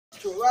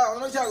Wow,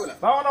 Luchagula.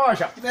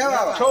 Baonosha.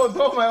 Show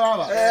do my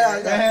baba.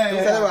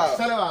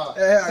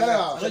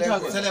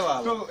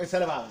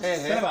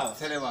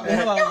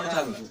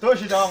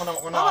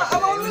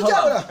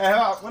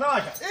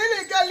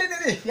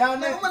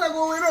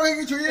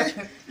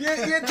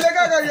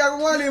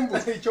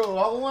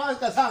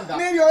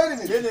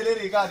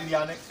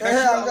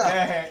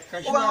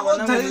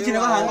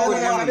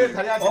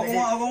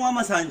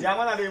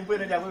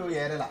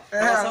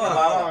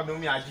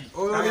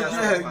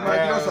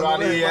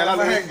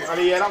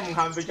 Aliera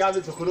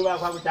mhambichazi tukuruba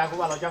kwa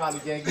kuchakuba la chama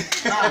lujegi.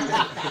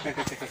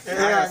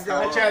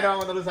 Achera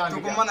ndo luzani.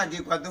 Tukumana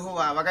gikwa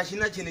duwa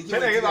wakashina chini chini.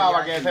 Chene kiba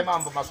wakete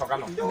mambo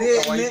masokano.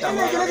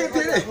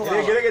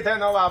 Gere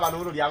tena baba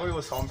lulu lyango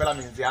yosombela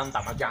minzi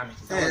anda majani.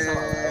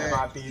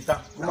 Matita.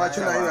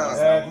 Kumachuna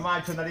hiyo.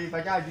 Kumachuna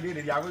lipa kaji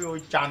lyango yo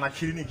chana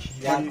kiliniki.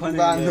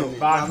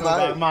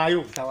 Bandu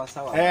mayu. Sawa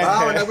sawa.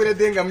 Baba ndakule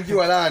denga mji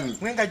wa lani.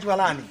 Mwenga ji wa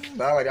lani.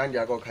 Baba yanje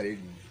yako khaleli.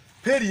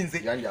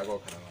 Perinze yanje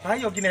yako khala.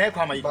 Hayo kine he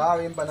kwa maiko.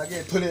 Baba imba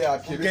nake tole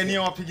yapi. Ukeni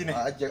opigine.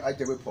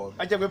 Aje we Paul.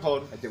 Aje we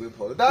Paul.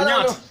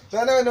 Dana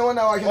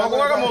naona wakina.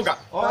 Wakuwaga moga.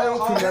 Ayo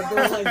kunya do.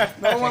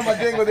 Na mama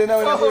madengo de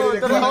nawe na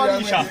kule.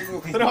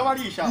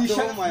 Turahabarisha.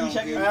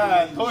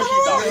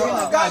 Toshida.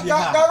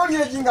 Gago ni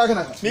jinga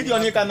kana.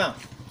 Milioni kana.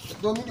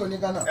 Do milioni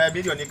kana.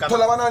 Milioni kana.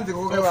 Tola bananze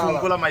ko baba.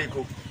 Fungula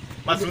maiko.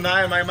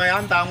 Masuna mai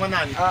anda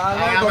nani.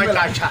 Mai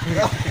kacha.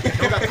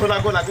 Tola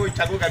gola go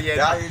chago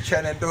kariera. Ai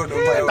chene do do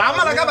mai.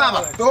 Tamala ka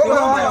baba.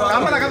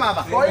 Tamala ka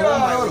baba. Ko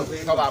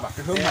baba.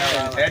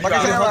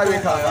 Makisema wapi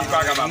ka.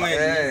 Ka baba.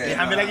 Ni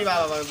hamela ki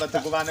baba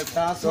batukubane.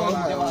 Taso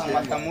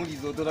matamuji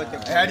zodola ke.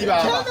 Di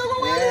baba.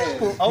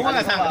 Au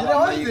mala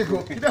sanga.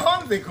 Kide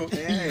honzeko.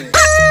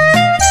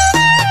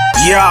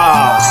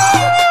 Ya.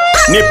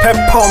 Nipe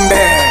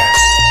pombe.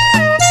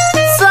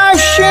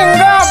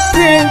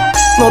 Sashingapi.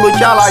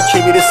 Noluchala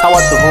chibiri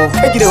sawatuho.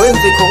 Kejire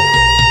wenzeko.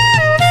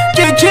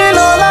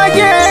 Chichilo la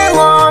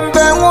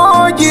ngombe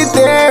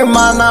ngojite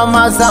mana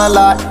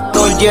masala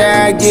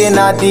toje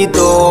gina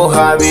tito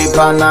habi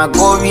pana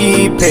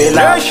kobi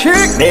pela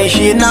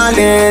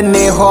neshinale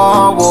ne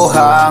hobo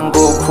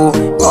hangoku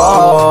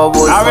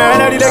obo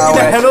avele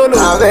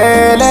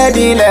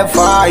dile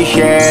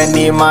fashe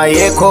ni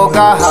mayeko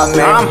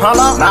kahame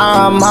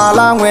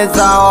namhala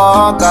mweza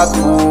oka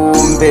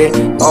kumbe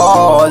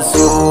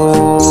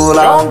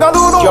osula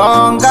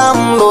jonga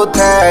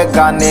mlute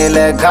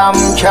kanile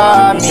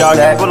kamchami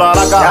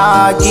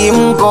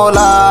Yagim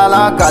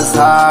kolala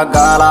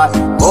kasagala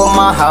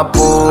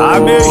Omahapo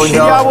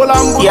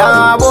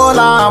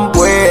Yabolam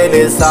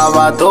puede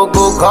sabato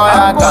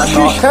kukoya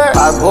kano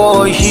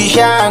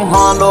Agoshishan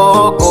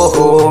hondo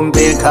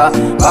kuhumbika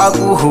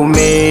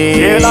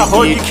Aguhume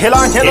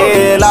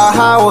Ela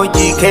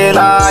haoji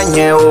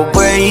kelanye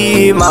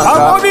upwe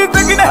maka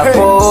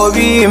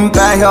Akobi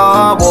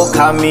mpehyo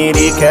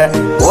bokamirike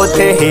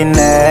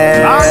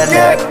Otehine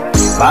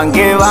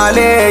Bange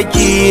vale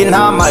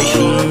jina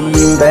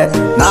mashimbe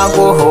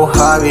Nago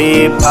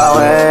havi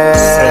pawe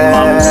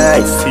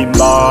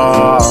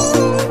Simba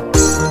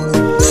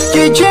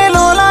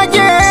Chichilo la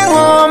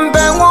jengombe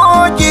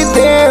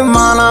Ngojite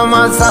mana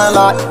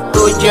masala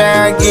Tuje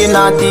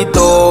gina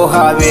tito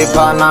havi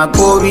pana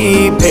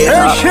kovi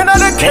pera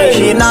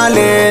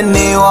Eshinale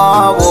ni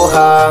wabu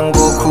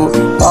hanguku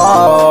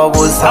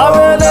Obu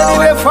saula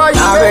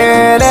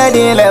Avele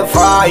dile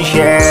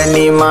fashe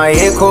Ni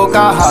maeko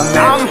kahame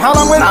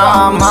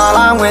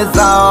Namhala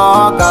mweza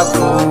oka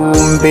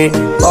kumbi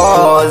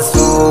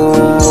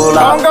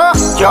Osula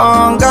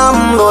Jonga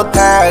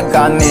mlote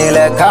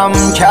kanile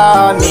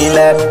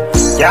kamchamile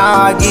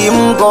Yagi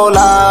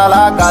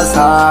mkolala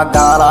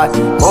kasagala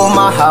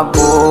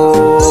Omahapo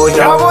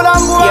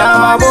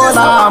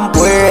Yabolam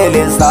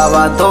puele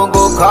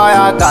sabatongo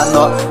kaya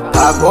kano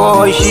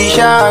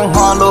Agoshisha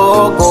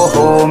nghondo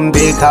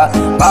kuhumbika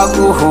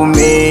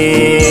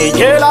Baguhume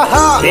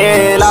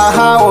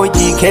Kela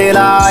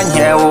ojikela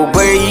nye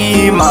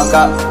ubwe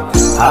maka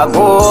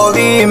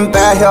Agobi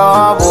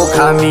mpehyo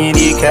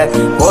bukamirike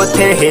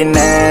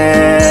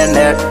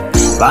Otehinene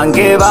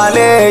Bange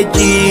vale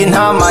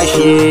jina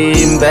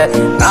mashimbe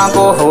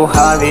Nago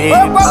havi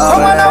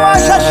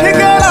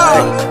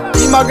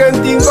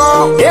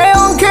Imagentingo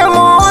Yeonke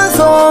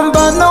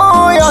monsomba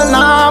noyo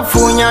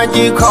nafunya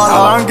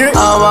jikono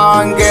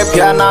Awange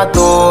piana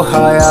to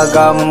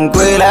hayaga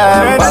mkwile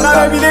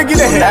mpaka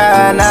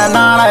Nene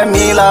nale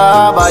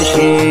mila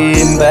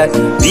bashimbe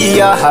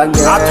Biya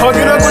hage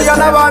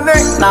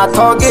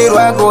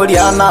Natogirwe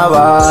guliana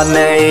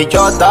bane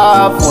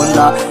Ichota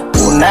funda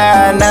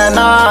Unene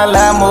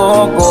nale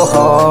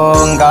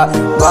mukuhonga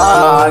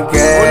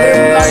Bage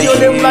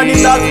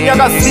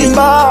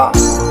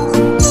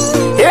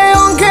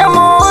Yeonke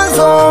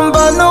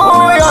monsomba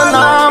noyo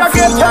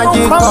nafunya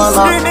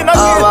jikono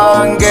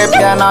Awange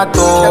piana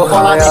to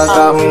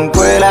hayaga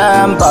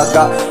mkwile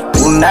mpaka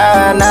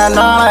Unene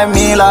nale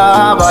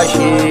mila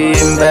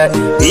bashimbe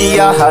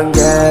Biya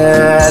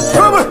hangete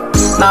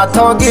na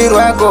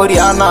togirwe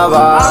kuriana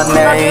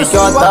bane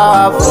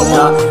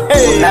shotafuna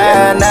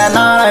nene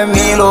na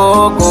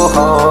milo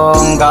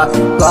kuhonga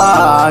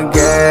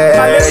bage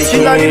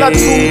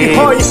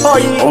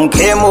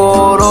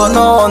unkemuro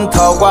non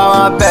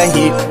togwa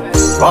behi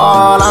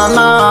Bala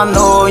na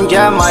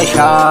nonje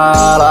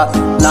mashala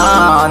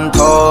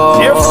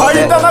nanto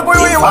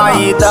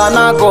Faida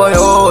na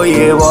koyo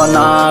iwo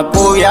na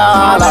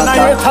kuyala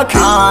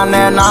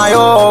Ane na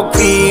yo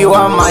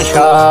kiwa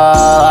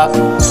mashala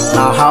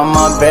Na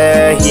hama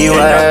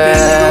behiwe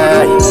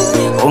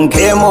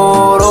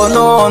Unkemuro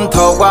non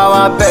togwa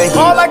wa behi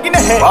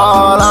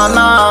Bala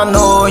na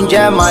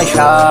nonje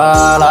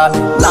mashala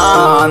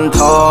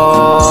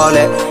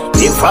nantole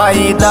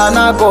Faida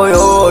na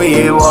koyo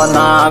iwo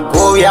na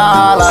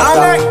kuyala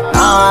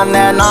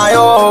Ane na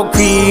yo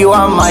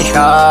kiwa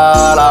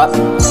mashala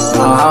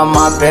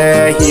Ama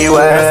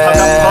behiwe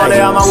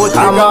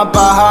Ama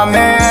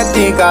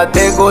pahameti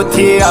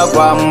kategotia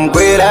kwa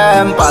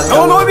mkwile mpaka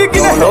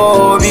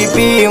Nolobi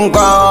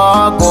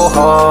pingwa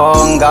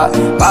kuhonga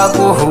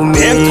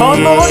Pakuhumiji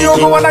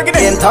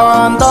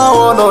Intondo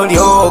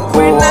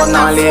ololioko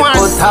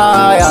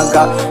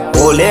Nalikutayaka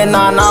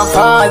Ulena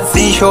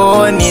nafasi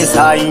shoni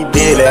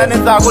saidile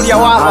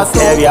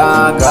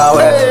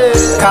Asebyagawe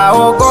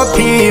Kaoko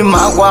pima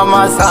kwa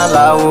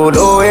masala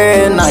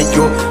ulowe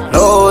nacho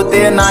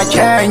Lote na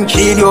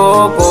chenchi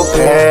lyoko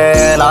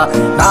pela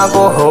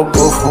Nagoho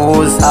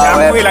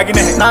kufusawe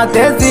Na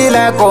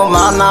tezile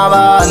komana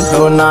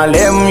bantu na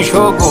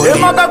lemshokuli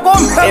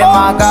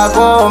Emaka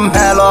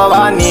komhelo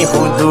bani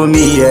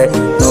hudumie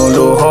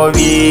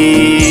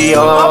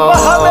Nuluhovio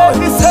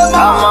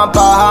Ama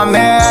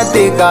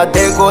pahameti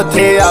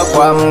kategotea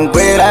kwa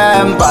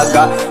mkwile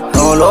mpaka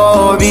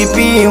Nolobi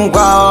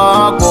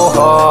pingwa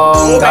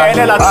kuhonga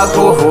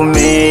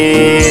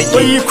Pakuhumiji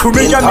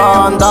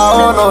Intanda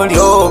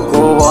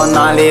ololioko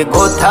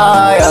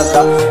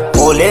Wanalikutayaka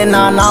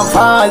Ulena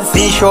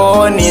nafasi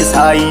shoni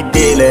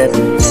saidile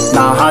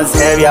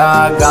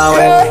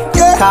Nahasebyagawe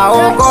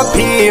Kaoko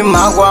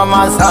pima kwa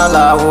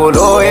masala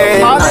uloe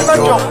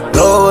nacho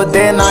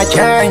Lode na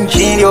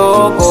chenchi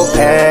lyoko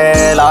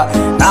pela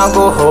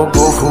Nagoho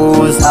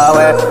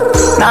kufusawe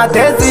Na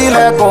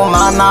tezile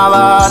kumana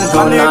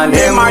bantu na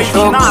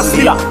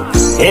lemshokuli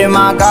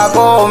Emaka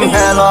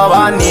komhelo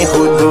bani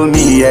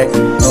hudumie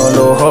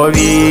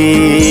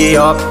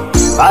Noluhovio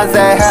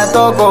Bazehe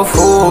toko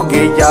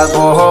fugi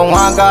jako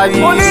mwaka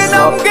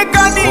viso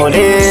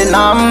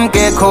Ulina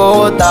mke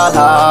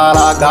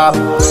kotalaraka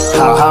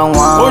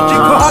Hahangwa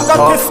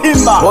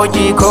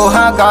Ojiko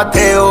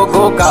hakate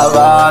oko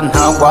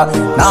kabanagwa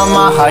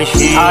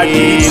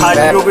Namahashimbe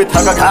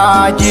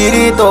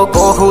Tajiri toko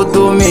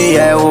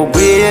hudumie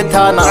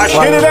ugwitanagwa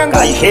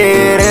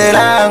Kashirele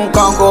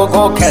nkongo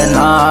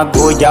kokena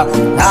guja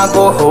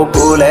Nago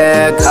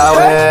hukule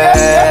kawe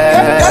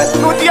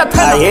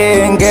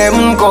Kayenge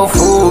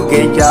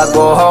mkofuge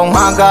jako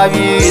mwaka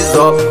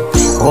viso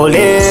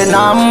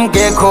Ulena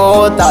mke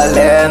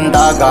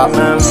kotalendaga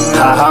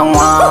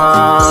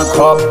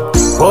Hahangwako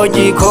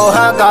Ojiko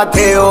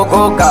hakate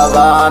oko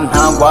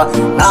kabanagwa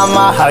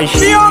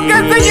Namahashimbe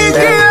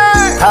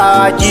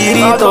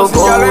Tajiri toko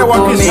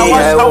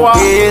hudumie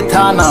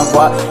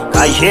ugwitanagwa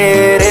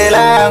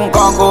Kashirele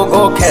nkongo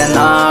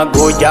kokena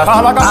guja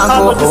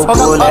Nago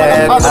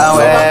hukule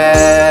kawe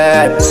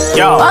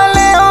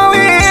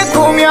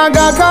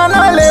Kumyaga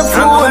kanale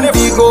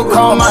fundi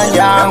kukoma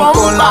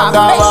yanku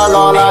Nagava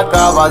lola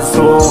gava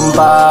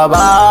sumba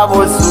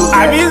babu suke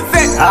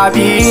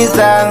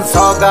Abize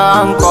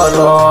nsoga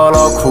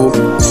nkololo ku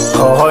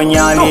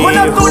Kohonyani huwe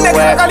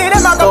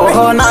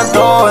Tohona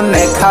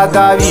tone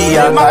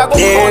kagavia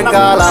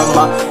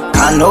kategalama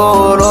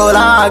Kanolo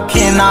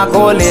lakina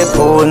kole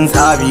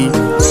punzabi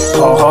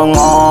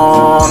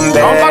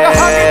Kohongombe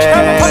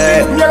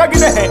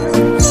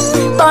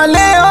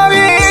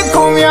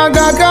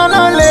Kumyaga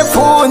kanale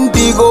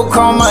fundi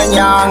kukoma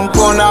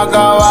nyanku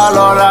Nagava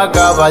lola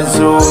gava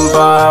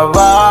zumba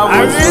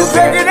babu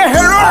suke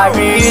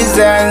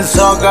Abize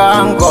nsoga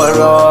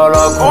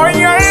nkololo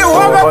Kohonyani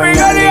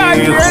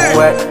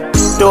huwe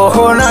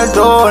Tohona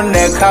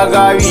tone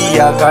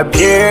kagavia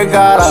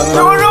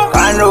kapyegalama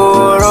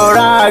Kanolo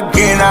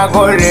lakina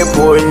kole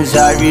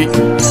punzabi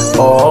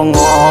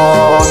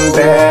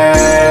Ongombe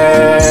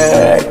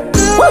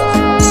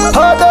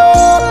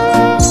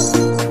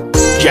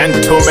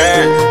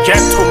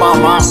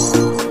Gentleman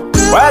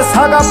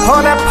Wesaga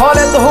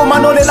pole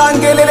tuhumanule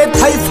langelele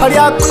taifa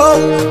lyako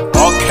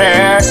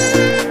Okay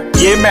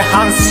Yeme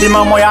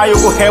hansima moya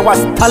yuguhewa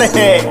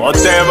stalehe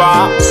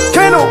Oteva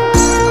Kenu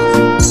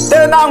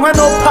Tena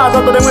ngweno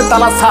pada dole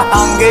mwetala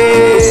sahange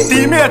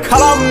Dime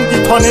kalam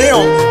gitoneo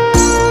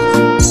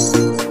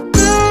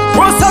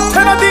Wasa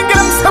tena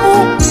dingele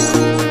msebu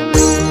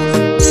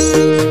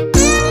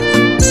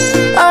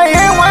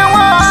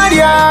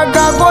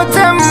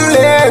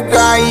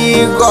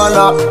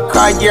Igolo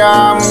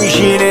kajam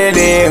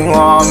shirele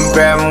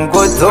ngombe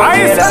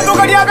mkutumira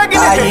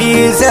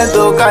Aise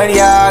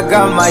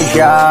tukariaga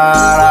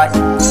mashara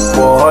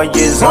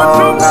Poji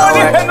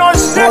songawe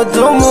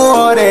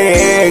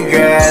Mutumure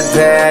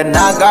gete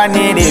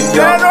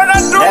naganiribyo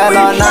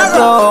lelo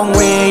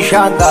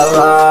natongwishaga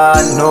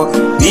abantu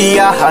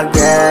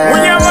biyahage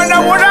Munyamana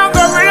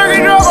buranga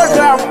birekidogo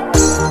tamu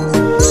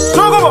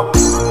Sogobo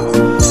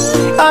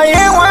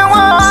ayewe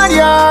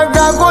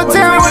waryaga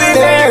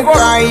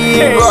kutemuleka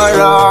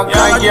igoro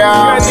kajya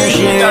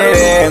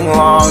mushire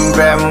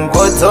ng'ombe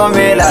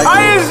mkutumelaki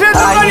ayise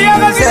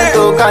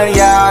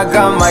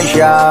tukaryaga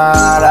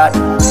mashara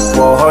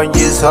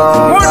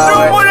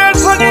wohogisogawe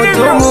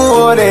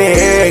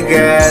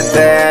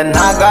mutumuregete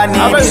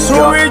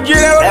ntaganiribyo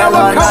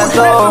lelo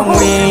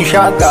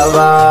natongwishaga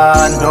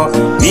abantu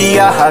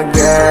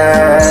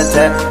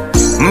biyahagete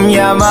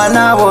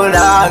Mnyamana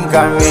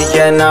buranga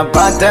mijena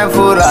pate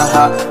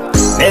furaha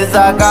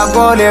Nezaka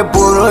gole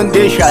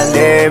burundisha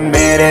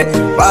nemere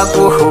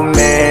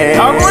baguhume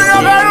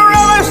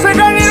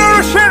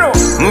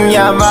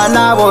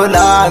Mnyamana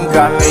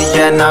buranga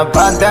mijena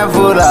pate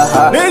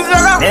furaha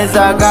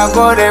Nezaka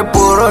gole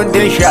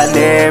burundisha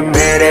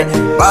nemere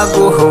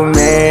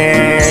baguhume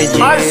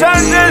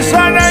Asante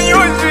sana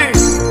nyuzi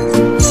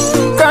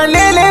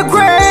Kalele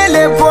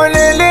kwele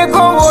polele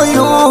kowo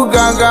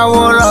yugaga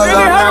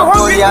wololo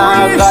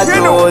Yaga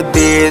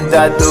toti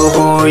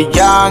tatuhu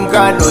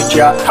yanga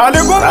lucha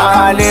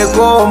Kale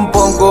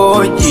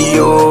kompongo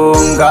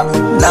jiyonga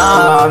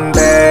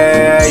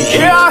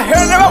nambeshi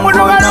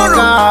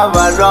Mkonoga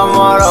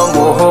balomoro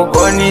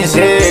muhogoni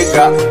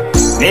seka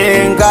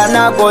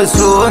Ningana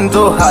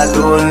kosuntu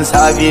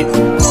halunsabi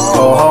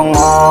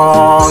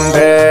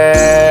Ohongombe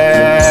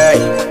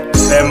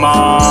Sema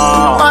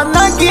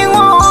Manaki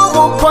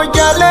ngobu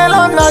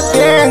pojalelo na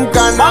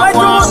tenkana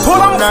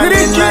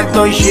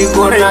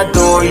Toshiguna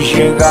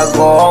toshiga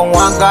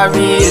kongwa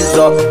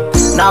kabizo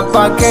Na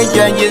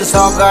pakeja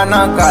jisoga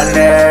na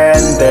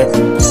kalende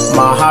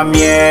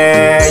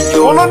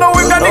Mahamyejo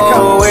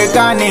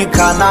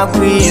Wekanika na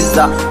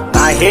kwiza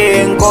Na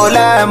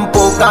hengole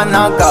mpuka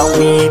na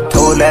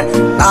kawitole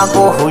Na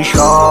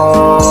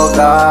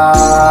kuhushoga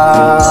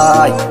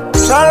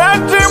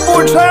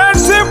Taratibu,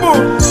 taratibu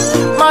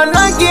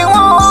Manaki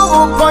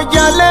wobu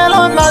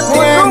pojalelo na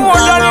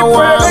tenkana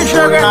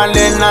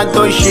Nalena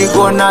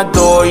toshiguna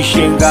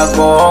toshinga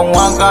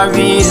kongwa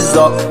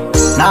kabizo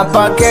Na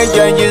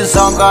pakeja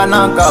jisonga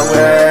na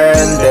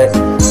kawende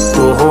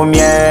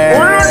Tuhumye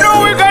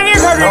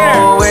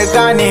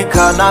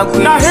Wekanika na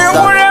kwiza Na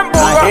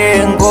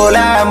hengole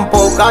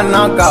mpuka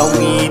na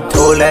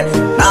kawitole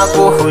Na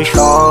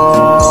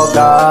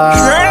kuhushoga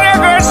Shwene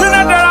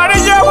kasina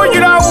dalari jabu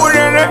jira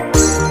ulene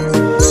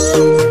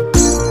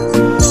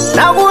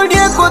Na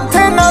wulye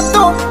kutena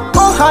to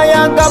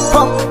Ohayaga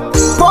po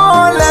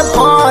Pole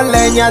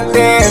pole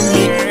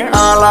nyatemi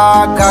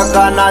Alaka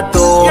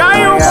kanato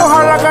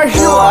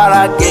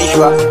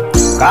Harakishwa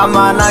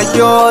Kama na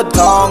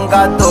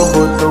jotonga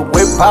Tohutu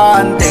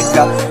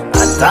kwepandeka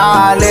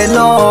Natale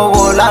no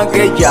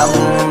Volake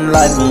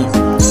jamlani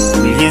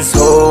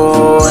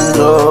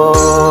Lisonzo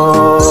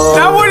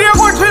Nabulye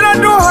kutena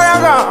to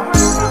hayaga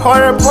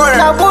Pole pole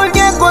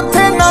Nabulye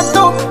kutena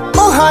to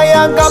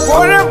Ohayaga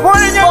Pole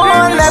pole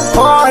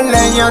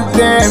Pole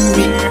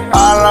nyatemi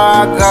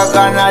Alaka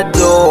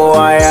kanato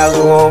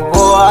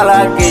Ayagogo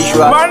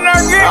alakishwa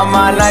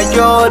Amala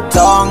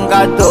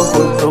jotonga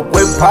Tohutu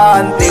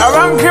kwepandeka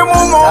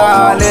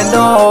Ale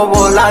no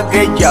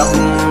Volake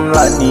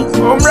jamlani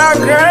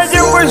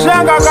Umlakeje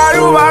kusanga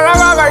karuba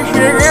Laka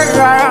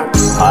kashigeka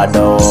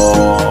Ado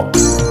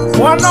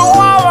Wana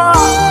wawa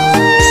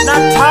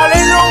Natale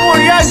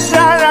nubulia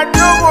sana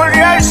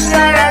Nubulia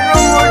sana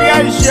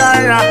Nubulia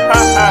sana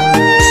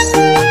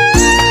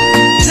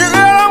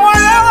Shigela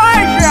mwana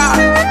maisha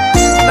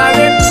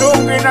Nale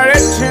tungi nale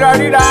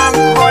tiralila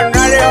anko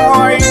Nale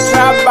hoi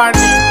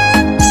tabani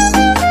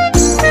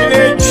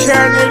Ile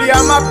chani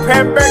liya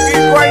mapembe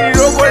Kikwa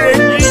nilogole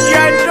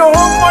jijia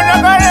Nuhumo na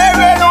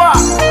kalebelwa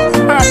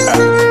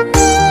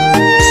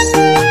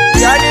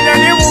Yani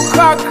nani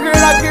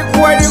mukakila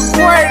kikweli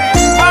kweli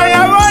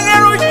Anabone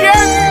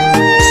lujengi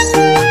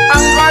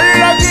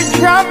Angalila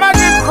kichama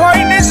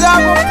kikoini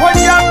Zagu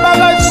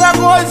ponyambaga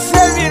Sago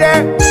sevire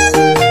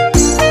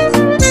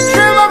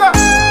Shibaga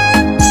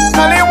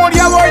Kalimu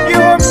liya boji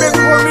humbi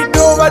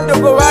Kumido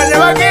badogo bane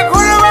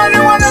Bakikulu bane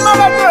wana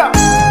magatula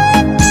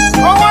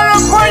Owana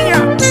konya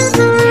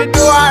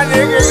Jituwane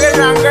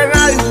kegena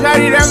ngena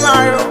Salile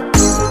mayo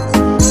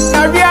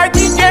Nabia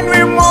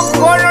jichenwi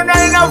mokono Na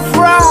nina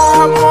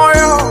furaha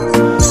moyo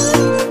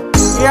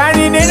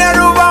Yani nina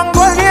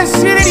rubango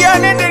Siri liya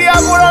nende liya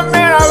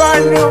kulomela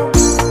bandu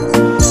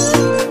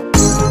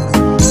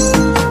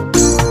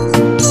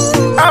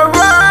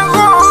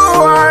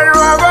Abangu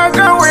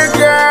Alwabaka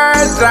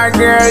wiketa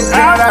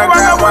Getala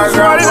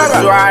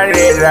kabaka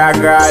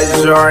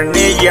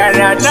Gazoni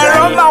jana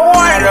Naroma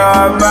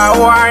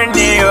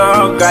wani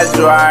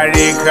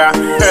Okazwarika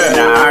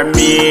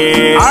Nami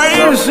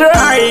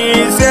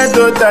Aise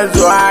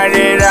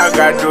tutazwarira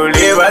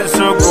Katuli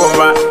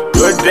basukuma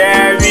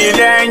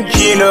Tutebile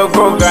nchilo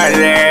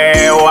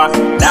kukalewa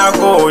Na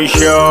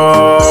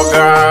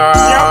kushoka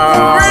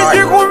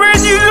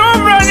Kumeji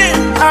zombrani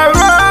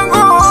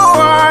Abangu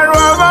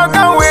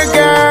Alwabaka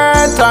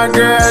wiketa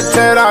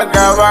Getala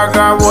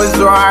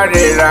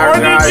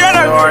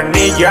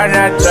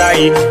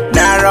janatai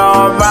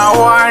Naroma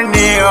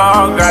wani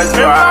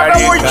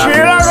okazwarika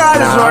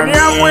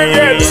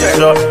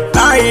Namiso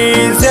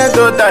Aize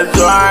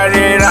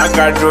tutazwarira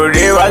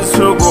katuri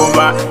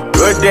wasukuma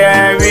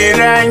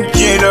Tudevira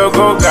nchilo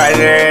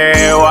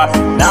kukalewa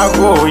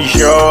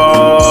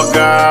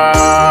Nakushoka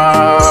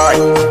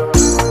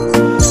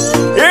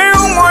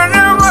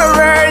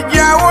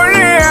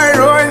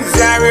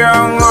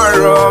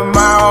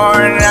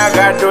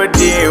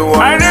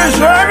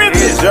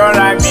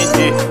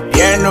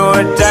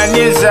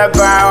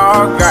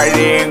Nisaba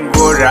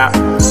kalingura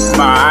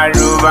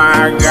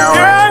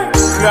marubagawa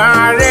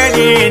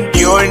kare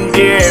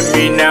ndionde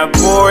mina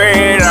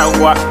koera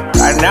kwa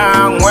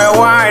kanamwe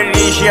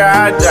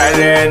walisha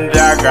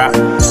talendaga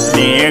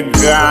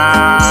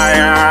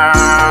nigaya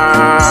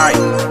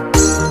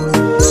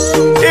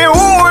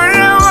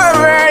iwuna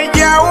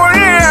wabeja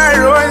ule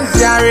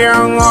alonza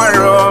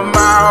vyangoro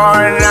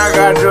maona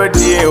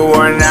katoti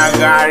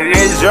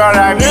wanagari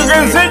zola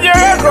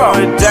mikensejeko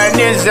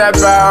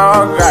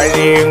Nisaba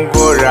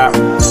kalingura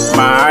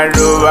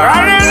maruba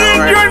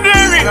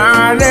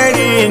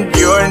Kane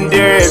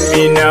ndionde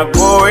mina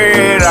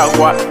koera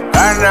kwa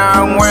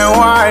kanamwe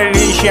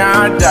walisha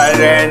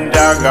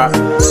talendaga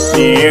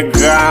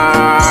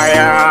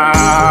nigaya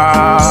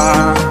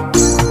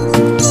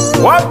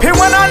Wapi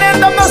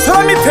wananenda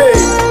mnasolamite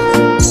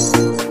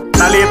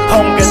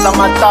Nalipongeza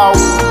matau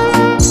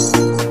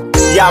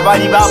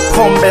Yabari ba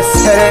pombe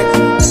sere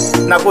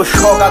na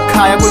kushoka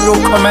kaya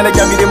kuyukomele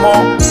jamirimo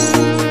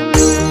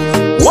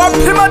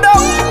Wapi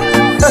madam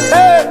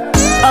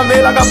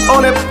Amela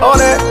kapole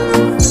pole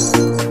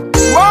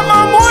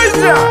Mama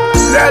moja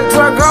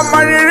Leta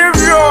kama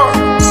nilivyo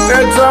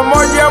Leta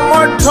moja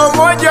moto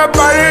moja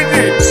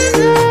baridi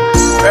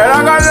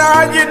Elakana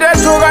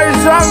hajidetu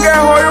kaisange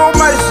hoyu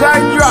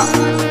masajwa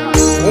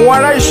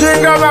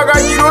Wanashinga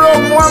makajirulo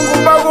mwangu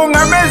bagu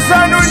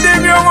ngamesanu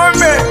ndivyo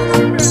ngombe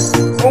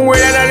Mungu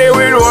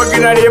yanaliwilu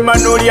wakinali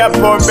manuli ya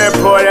pombe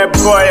pole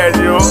pole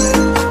tu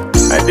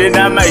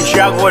Adina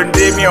maisha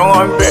kondimi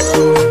ngombe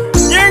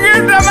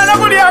Nyingita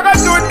manakuli yaka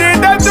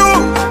tudida tu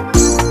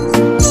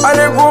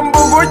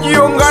Alikumbuku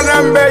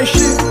jiungana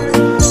mbeshi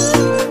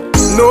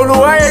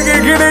Nuluwa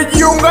yekikili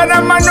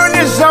jiungana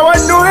manoni sawa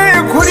duhe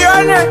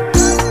kuliane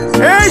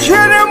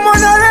Eshene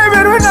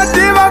monaleberu na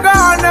diva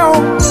kahaneo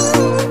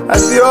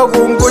Asiyo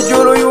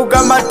kungujuru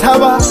yuka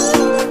mataba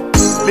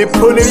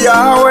Lipuni ya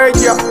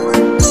haweja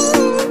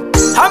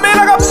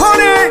Hamila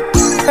kapuni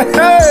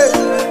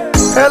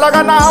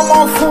Hela na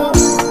hamofu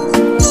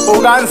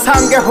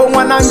Ugansange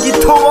hongwa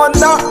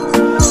nangitubonda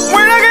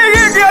Mwileke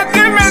hiki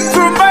atime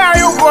ntumba ya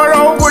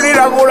yukoro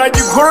Ukulira kula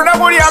jikuru na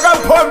kuli yaka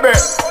pombe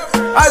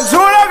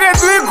Azula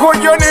ketui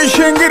kujo ni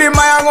shingiri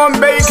maya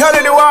ngombe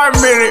Ikalili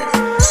wamiri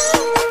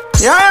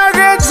Yaya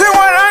keti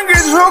wanangi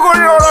suku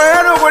lolo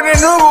helu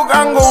kuni nubu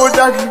kangu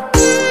utaki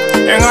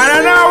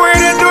Engana na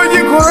wili tu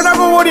jikuru na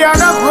kuli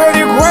yaka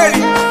kweli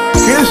kweli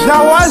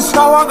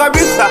Kisawasawa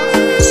kabisa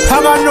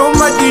Haba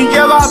numa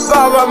jinjeba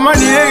baba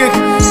manilege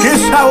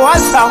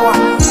Kisawasawa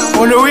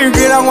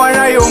Uluwingira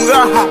mwana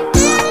yungaha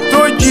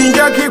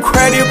Tujinja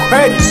kikweli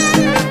kweli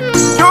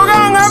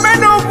Yuganga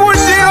menu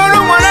kutiro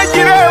lumwana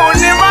jire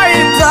unima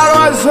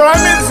italo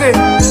asolamizi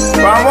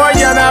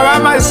Pamoja na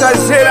mama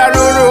sasira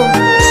lulu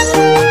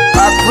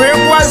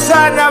Akwekwa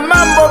sana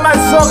mambo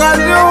masoka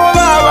zihu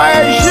baba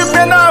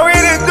Eshipe na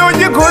wili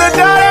tuji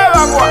kulitare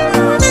bakwa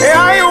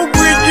Ehayi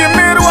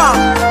ukwijimirwa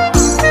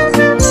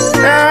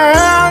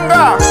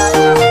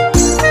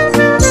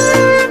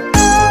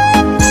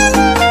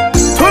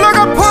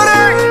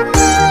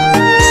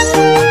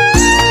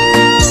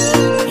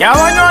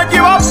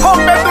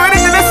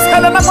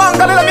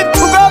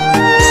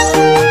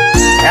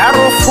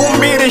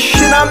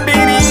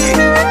Shinambiri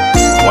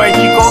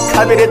Mwejiko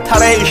kabiri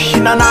tare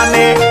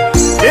shinanane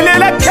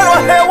Lilile kero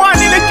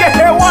hewani like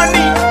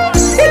hewani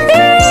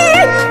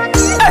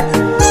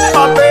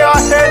Abe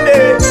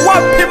ahende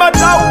Wapi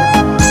matau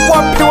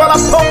Wapi wala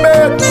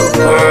pombe